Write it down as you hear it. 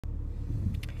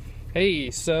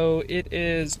Hey, so it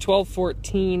is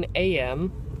 12:14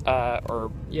 a.m.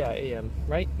 A.m.,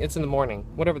 right? It's in the morning,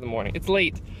 whatever the morning. It's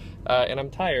late, and I'm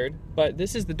tired, but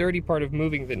this is the dirty part of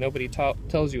moving that nobody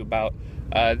tells you about.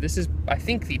 This is, I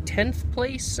think, the 10th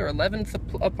place or 11th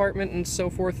apartment and so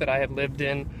forth that I have lived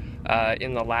in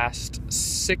the last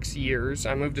 6 years.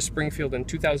 I moved to Springfield in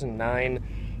 2009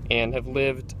 and have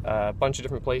lived a bunch of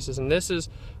different places, and this is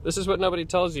what nobody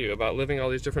tells you about living all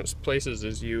these different places.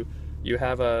 Is you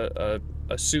have a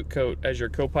suit coat as your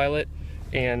co-pilot,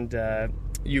 and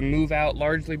you move out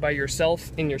largely by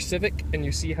yourself in your Civic, and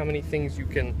you see how many things you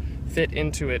can fit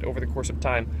into it over the course of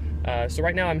time. So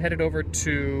right now I'm headed over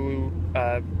to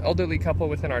an elderly couple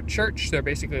within our church. They're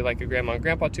basically like a grandma and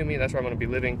grandpa to me. That's where I'm going to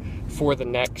be living for the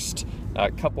next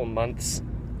couple months,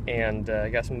 and I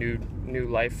got some new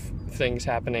life things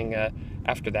happening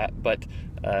after that. But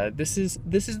this is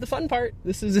the fun part.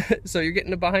 This is so you're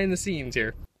getting the behind the scenes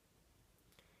here.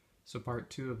 So part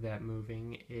 2 of that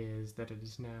moving is that it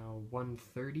is now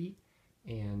 1:30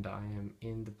 and I am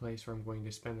in the place where I'm going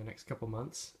to spend the next couple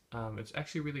months. It's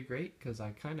actually really great because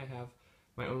I kind of have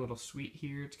my own little suite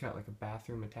here. It's got like a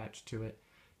bathroom attached to it,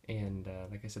 and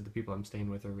like I said, the people I'm staying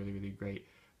with are really, really great.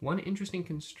 One interesting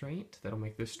constraint that'll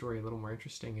make this story a little more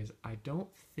interesting is I don't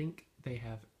think they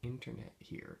have internet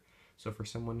here. So for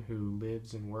someone who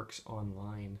lives and works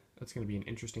online, that's going to be an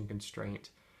interesting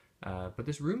constraint. But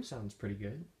this room sounds pretty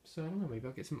good, so I don't know, maybe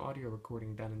I'll get some audio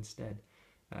recording done instead.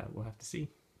 We'll have to see.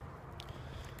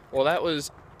 Well, that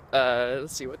was,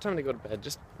 let's see, what time did I go to bed?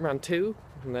 Just around 2,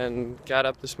 and then got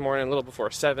up this morning a little before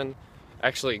 7,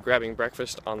 actually grabbing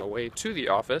breakfast on the way to the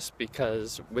office,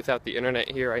 because without the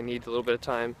internet here, I need a little bit of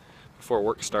time before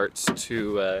work starts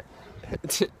to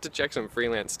to check some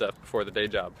freelance stuff before the day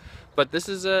job. But this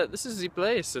is the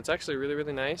place. It's actually really,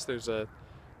 really nice. There's a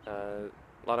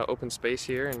lot of open space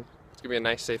here, and it's gonna be a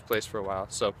nice, safe place for a while.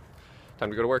 So,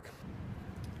 time to go to work.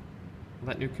 Well,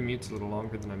 that new commute's a little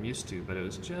longer than I'm used to, but it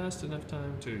was just enough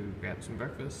time to grab some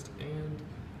breakfast and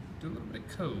do a little bit of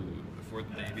code before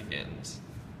the day begins.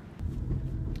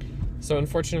 So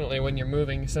unfortunately, when you're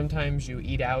moving, sometimes you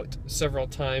eat out several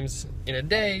times in a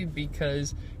day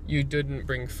because you didn't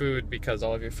bring food, because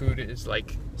all of your food is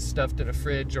like stuffed in a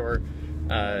fridge, or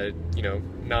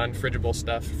non-fridgeable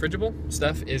stuff. Fridgeable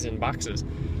stuff is in boxes.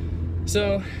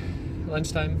 So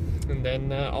lunchtime, and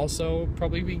then also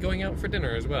probably be going out for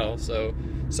dinner as well. So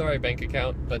sorry, bank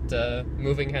account, but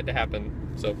moving had to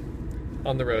happen. So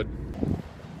on the road.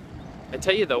 I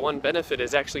tell you, the one benefit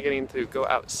is actually getting to go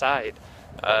outside.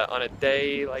 On a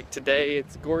day like today,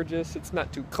 it's gorgeous. It's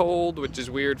not too cold, which is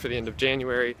weird for the end of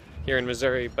January here in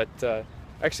Missouri, but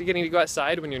actually getting to go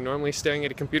outside when you're normally staring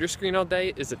at a computer screen all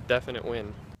day is a definite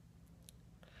win.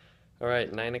 All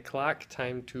right, 9 o'clock,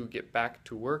 time to get back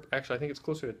to work. Actually, I think it's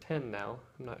closer to 10 now,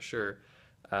 I'm not sure.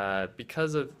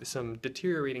 Because of some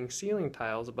deteriorating ceiling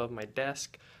tiles above my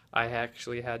desk, I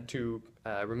actually had to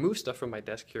remove stuff from my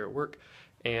desk here at work,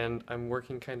 and I'm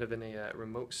working kind of in a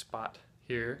remote spot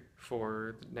here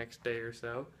for the next day or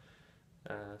so.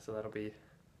 So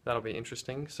that'll be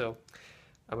interesting. So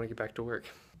I'm gonna get back to work.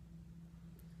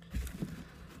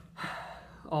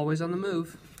 Always on the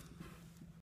move.